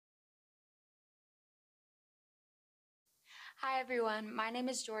Hi, everyone. My name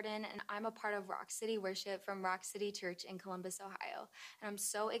is Jordan, and I'm a part of Rock City Worship from Rock City Church in Columbus, Ohio. And I'm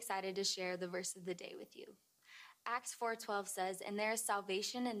so excited to share the verse of the day with you. Acts 4:12 says, "And there is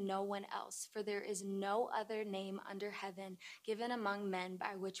salvation in no one else, for there is no other name under heaven given among men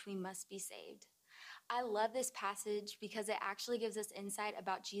by which we must be saved." I love this passage because it actually gives us insight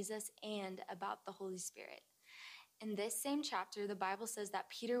about Jesus and about the Holy Spirit. In this same chapter, the Bible says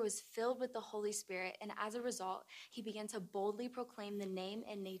that Peter was filled with the Holy Spirit, and as a result, he began to boldly proclaim the name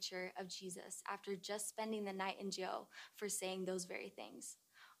and nature of Jesus after just spending the night in jail for saying those very things.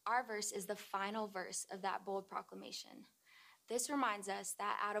 Our verse is the final verse of that bold proclamation. This reminds us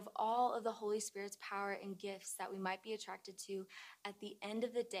that out of all of the Holy Spirit's power and gifts that we might be attracted to, at the end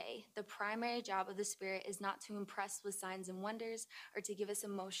of the day, the primary job of the Spirit is not to impress with signs and wonders or to give us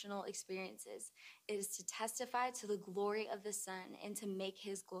emotional experiences. It is to testify to the glory of the Son and to make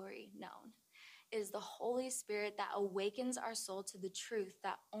his glory known. It is the Holy Spirit that awakens our soul to the truth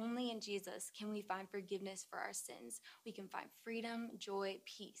that only in Jesus can we find forgiveness for our sins. We can find freedom, joy,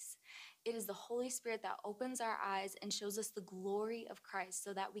 peace. It is the Holy Spirit that opens our eyes and shows us the glory of Christ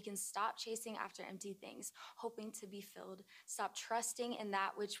so that we can stop chasing after empty things, hoping to be filled, stop trusting in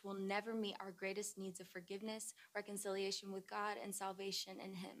that which will never meet our greatest needs of forgiveness, reconciliation with God, and salvation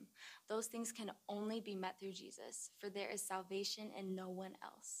in him. Those things can only be met through Jesus, for there is salvation in no one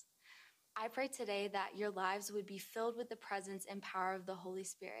else. I pray today that your lives would be filled with the presence and power of the Holy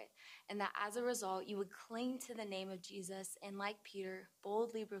Spirit, and that as a result, you would cling to the name of Jesus and, like Peter,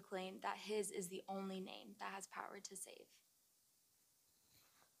 boldly proclaim that his is the only name that has power to save.